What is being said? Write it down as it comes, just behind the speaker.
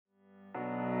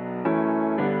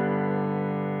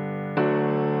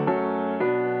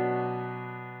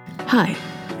Hi,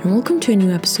 and welcome to a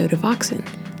new episode of Oxen,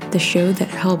 the show that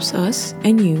helps us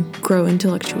and you grow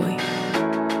intellectually.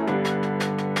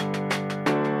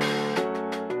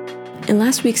 In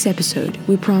last week's episode,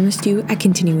 we promised you a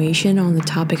continuation on the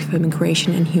topic of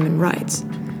immigration and human rights.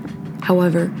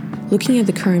 However, looking at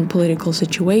the current political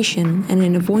situation and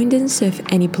in avoidance of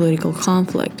any political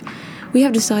conflict, we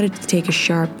have decided to take a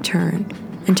sharp turn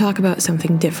and talk about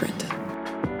something different.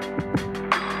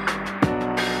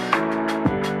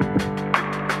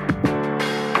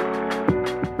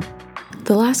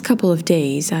 The last couple of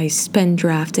days, I spent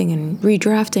drafting and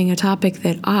redrafting a topic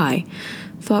that I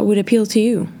thought would appeal to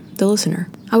you, the listener.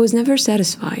 I was never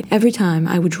satisfied. Every time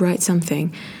I would write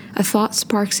something, a thought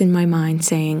sparks in my mind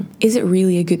saying, is it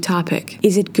really a good topic?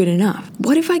 Is it good enough?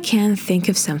 What if I can think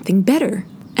of something better?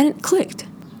 And it clicked.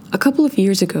 A couple of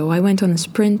years ago, I went on a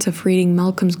sprint of reading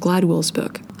Malcolm Gladwell's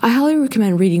book. I highly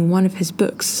recommend reading one of his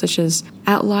books, such as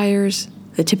Outliers,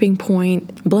 The Tipping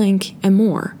Point, Blink, and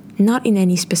more, not in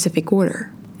any specific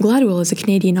order. Gladwell is a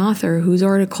Canadian author whose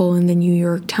article in the New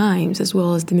York Times, as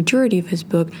well as the majority of his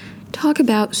book, talk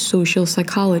about social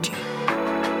psychology.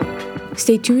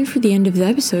 Stay tuned for the end of the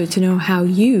episode to know how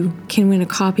you can win a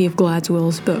copy of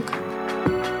Gladwell's book.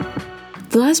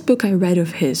 The last book I read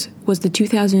of his was the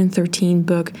 2013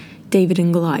 book David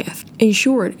and Goliath. In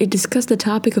short, it discussed the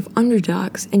topic of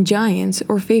underdogs and giants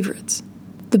or favorites.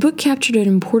 The book captured an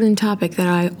important topic that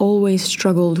I always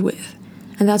struggled with,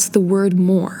 and that's the word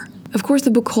more. Of course,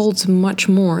 the book holds much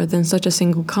more than such a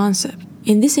single concept.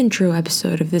 In this intro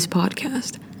episode of this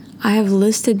podcast, I have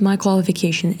listed my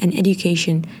qualification and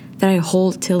education that I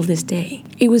hold till this day.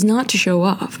 It was not to show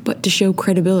off, but to show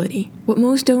credibility. What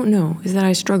most don't know is that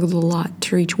I struggled a lot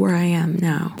to reach where I am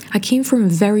now. I came from a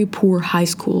very poor high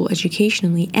school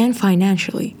educationally and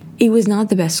financially. It was not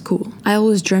the best school. I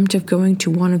always dreamt of going to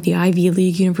one of the Ivy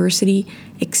League university,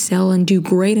 excel and do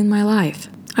great in my life.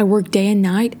 I worked day and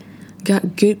night,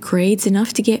 got good grades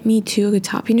enough to get me to a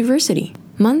top university.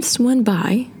 Months went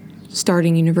by.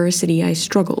 Starting university, I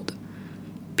struggled.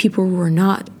 People were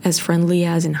not as friendly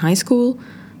as in high school.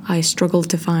 I struggled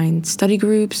to find study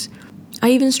groups. I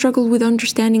even struggled with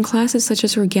understanding classes such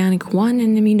as Organic 1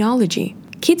 and Immunology.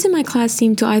 Kids in my class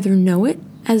seemed to either know it,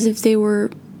 as if they were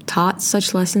taught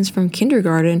such lessons from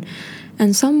kindergarten,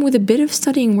 and some with a bit of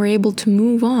studying were able to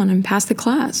move on and pass the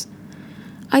class.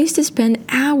 I used to spend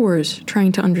hours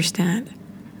trying to understand.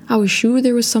 I was sure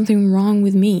there was something wrong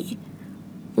with me.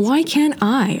 Why can't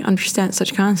I understand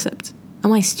such concepts?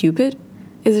 Am I stupid?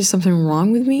 Is there something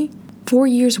wrong with me? 4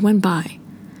 years went by.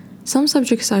 Some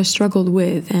subjects I struggled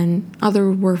with and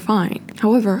others were fine.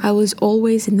 However, I was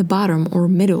always in the bottom or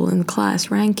middle in the class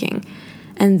ranking,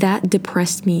 and that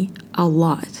depressed me a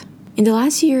lot. In the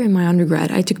last year in my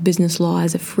undergrad, I took business law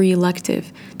as a free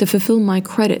elective to fulfill my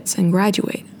credits and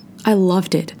graduate. I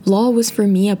loved it. Law was for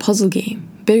me a puzzle game,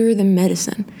 bigger than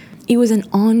medicine. It was an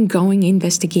ongoing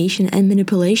investigation and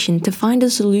manipulation to find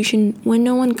a solution when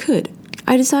no one could.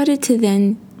 I decided to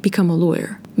then become a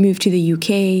lawyer, moved to the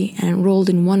UK, and enrolled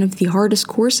in one of the hardest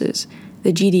courses,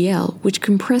 the GDL, which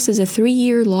compresses a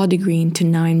 3-year law degree into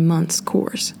 9 months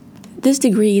course. This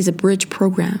degree is a bridge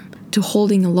program to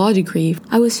holding a law degree.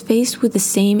 I was faced with the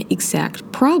same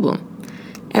exact problem.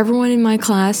 Everyone in my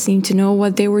class seemed to know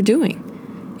what they were doing.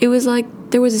 It was like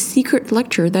there was a secret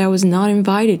lecture that I was not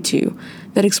invited to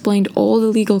that explained all the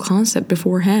legal concept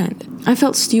beforehand. I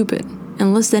felt stupid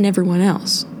and less than everyone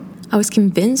else. I was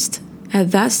convinced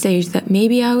at that stage that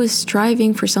maybe I was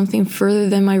striving for something further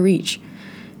than my reach.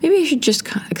 Maybe I should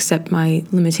just accept my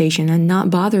limitation and not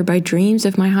bother by dreams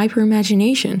of my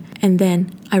hyper-imagination. And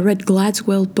then I read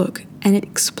Gladwell's book, and it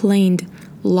explained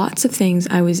lots of things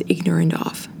I was ignorant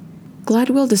of.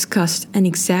 Gladwell discussed an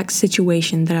exact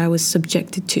situation that I was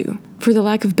subjected to. For the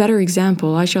lack of better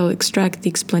example, I shall extract the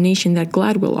explanation that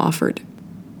Gladwell offered.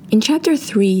 In Chapter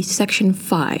 3, Section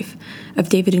 5 of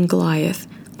David and Goliath,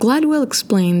 Gladwell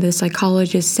explained that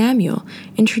psychologist Samuel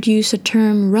introduced a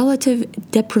term relative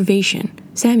deprivation.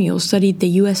 Samuel studied the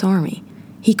U.S. Army.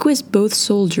 He quizzed both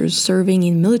soldiers serving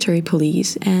in military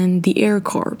police and the Air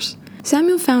Corps.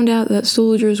 Samuel found out that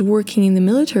soldiers working in the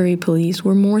military police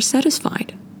were more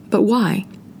satisfied. But why?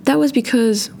 That was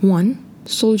because, 1,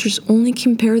 soldiers only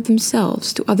compared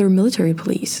themselves to other military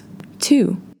police.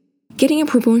 2, getting a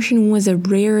promotion was a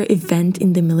rare event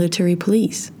in the military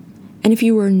police. And if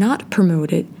you were not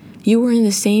promoted, you were in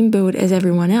the same boat as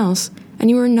everyone else, and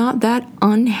you were not that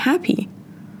unhappy.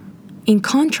 In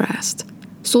contrast,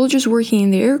 soldiers working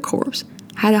in the Air Corps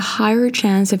had a higher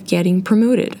chance of getting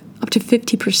promoted, up to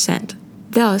 50%.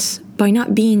 Thus, by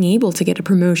not being able to get a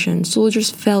promotion, soldiers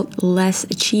felt less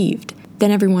achieved than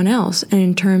everyone else and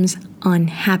in terms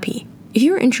unhappy. If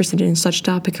you're interested in such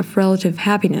topic of relative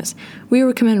happiness, we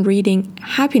recommend reading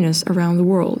Happiness Around the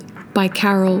World by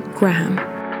Carol Graham.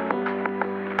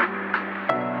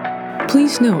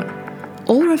 Please note,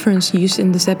 all references used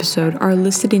in this episode are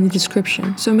listed in the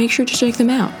description, so make sure to check them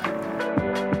out.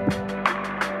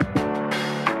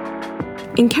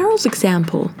 In Carol's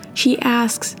example, she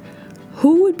asks,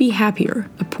 who would be happier,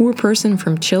 a poor person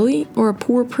from Chile or a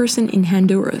poor person in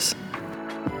Honduras?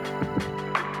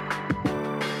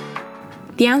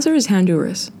 The answer is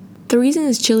Honduras. The reason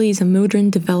is Chile is a modern,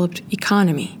 developed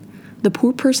economy. The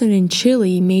poor person in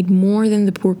Chile made more than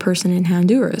the poor person in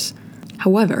Honduras.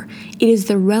 However, it is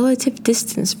the relative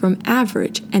distance from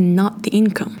average and not the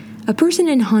income. A person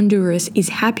in Honduras is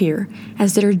happier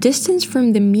as their distance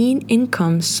from the mean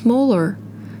income is smaller.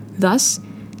 Thus,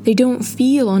 they don't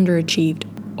feel underachieved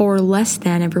or less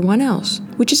than everyone else,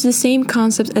 which is the same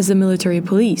concept as the military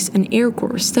police and Air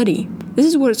Corps study. This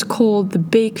is what is called the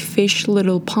big fish,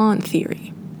 little pond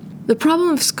theory. The problem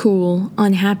of school,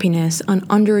 unhappiness, and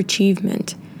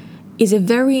underachievement is a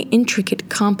very intricate,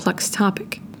 complex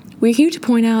topic. We're here to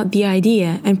point out the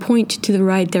idea and point to the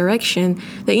right direction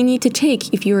that you need to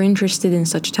take if you're interested in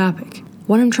such topic.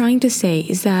 What I'm trying to say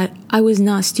is that I was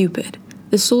not stupid.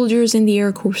 The soldiers in the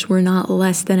Air Corps were not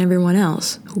less than everyone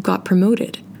else who got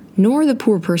promoted, nor the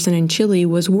poor person in Chile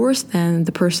was worse than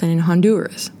the person in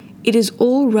Honduras. It is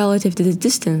all relative to the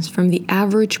distance from the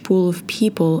average pool of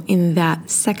people in that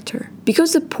sector.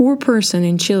 Because the poor person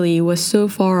in Chile was so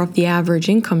far off the average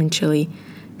income in Chile,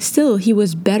 still he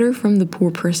was better from the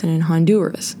poor person in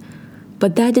Honduras.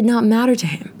 But that did not matter to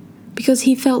him, because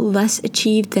he felt less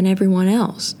achieved than everyone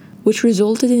else, which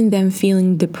resulted in them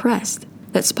feeling depressed,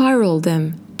 that spiraled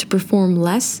them to perform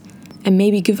less and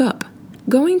maybe give up.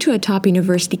 Going to a top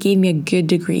university gave me a good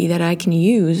degree that I can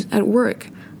use at work,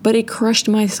 but it crushed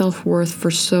my self-worth for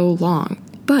so long.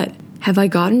 But have I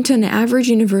gotten to an average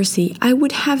university, I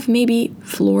would have maybe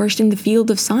flourished in the field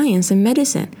of science and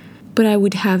medicine, but I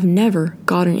would have never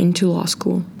gotten into law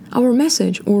school. Our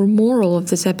message or moral of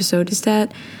this episode is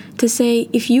that to say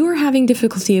if you are having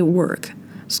difficulty at work,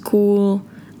 school,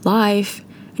 life,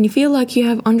 and you feel like you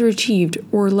have underachieved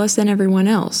or less than everyone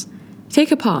else,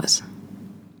 take a pause.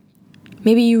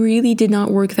 Maybe you really did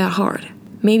not work that hard.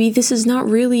 Maybe this is not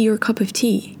really your cup of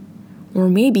tea. Or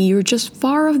maybe you're just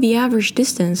far off the average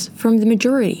distance from the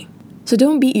majority. So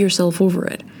don't beat yourself over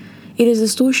it. It is a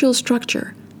social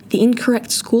structure, the incorrect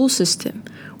school system,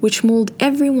 which mold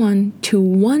everyone to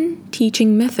one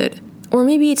teaching method. Or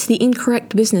maybe it's the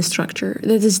incorrect business structure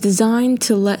that is designed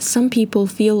to let some people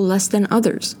feel less than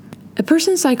others. A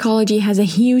person's psychology has a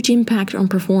huge impact on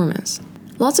performance.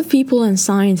 Lots of people and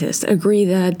scientists agree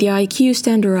that the IQ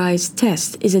standardized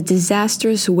test is a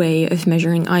disastrous way of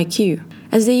measuring IQ.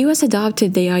 As the US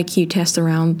adopted the IQ test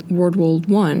around World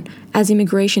War I as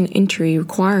immigration entry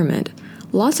requirement,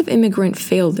 lots of immigrants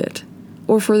failed it,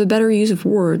 or for the better use of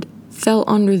word, fell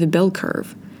under the bell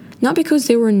curve. Not because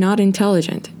they were not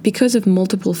intelligent, because of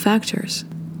multiple factors.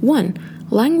 1.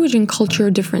 Language and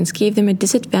cultural difference gave them a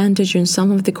disadvantage in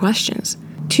some of the questions.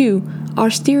 2.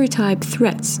 Are stereotype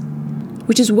threats,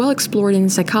 which is well explored in the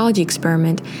psychology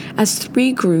experiment as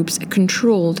 3 groups, a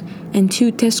controlled, and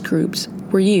 2 test groups,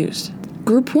 were used.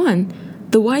 Group 1,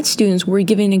 the white students were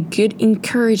given a good,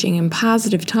 encouraging, and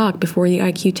positive talk before the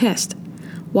IQ test,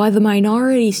 while the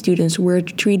minority students were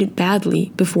treated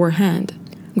badly beforehand.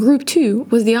 Group 2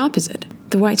 was the opposite.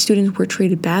 The white students were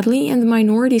treated badly, and the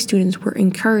minority students were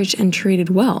encouraged and treated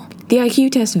well. The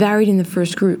IQ test varied in the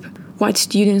first group. White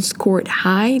students scored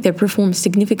high, they performed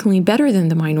significantly better than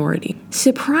the minority.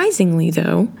 Surprisingly,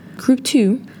 though, Group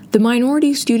 2, the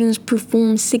minority students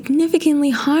performed significantly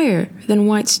higher than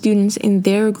white students in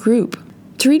their group.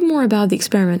 To read more about the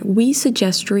experiment, we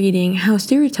suggest reading How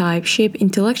Stereotypes Shape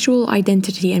Intellectual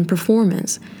Identity and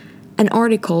Performance, an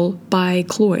article by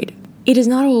Cloyd. It is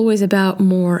not always about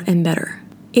more and better.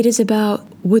 It is about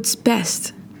what's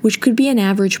best, which could be an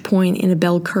average point in a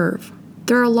bell curve.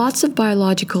 There are lots of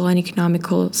biological and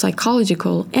economical,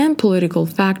 psychological, and political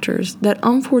factors that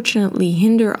unfortunately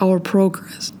hinder our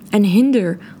progress and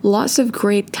hinder lots of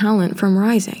great talent from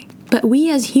rising. But we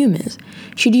as humans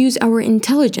should use our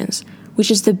intelligence,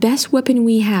 which is the best weapon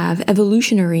we have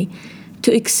evolutionary,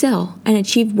 to excel and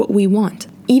achieve what we want,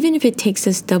 even if it takes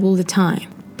us double the time.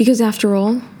 Because after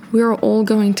all, we are all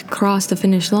going to cross the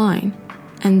finish line,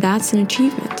 and that's an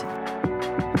achievement.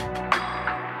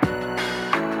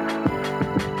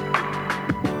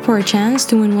 For a chance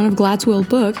to win one of Gladwell's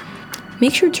book,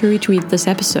 make sure to retweet this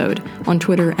episode on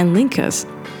Twitter and link us.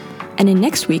 And in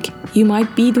next week, you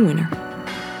might be the winner.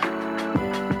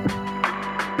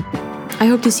 I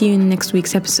hope to see you in next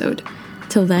week's episode.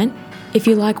 Till then, If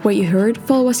you like what you heard,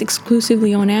 follow us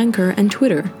exclusively on Anchor and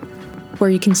Twitter, where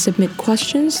you can submit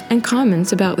questions and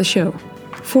comments about the show.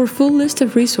 For a full list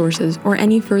of resources or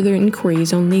any further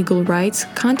inquiries on legal rights,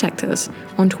 contact us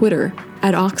on Twitter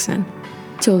 @Oxen.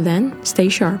 Till then, stay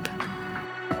sharp.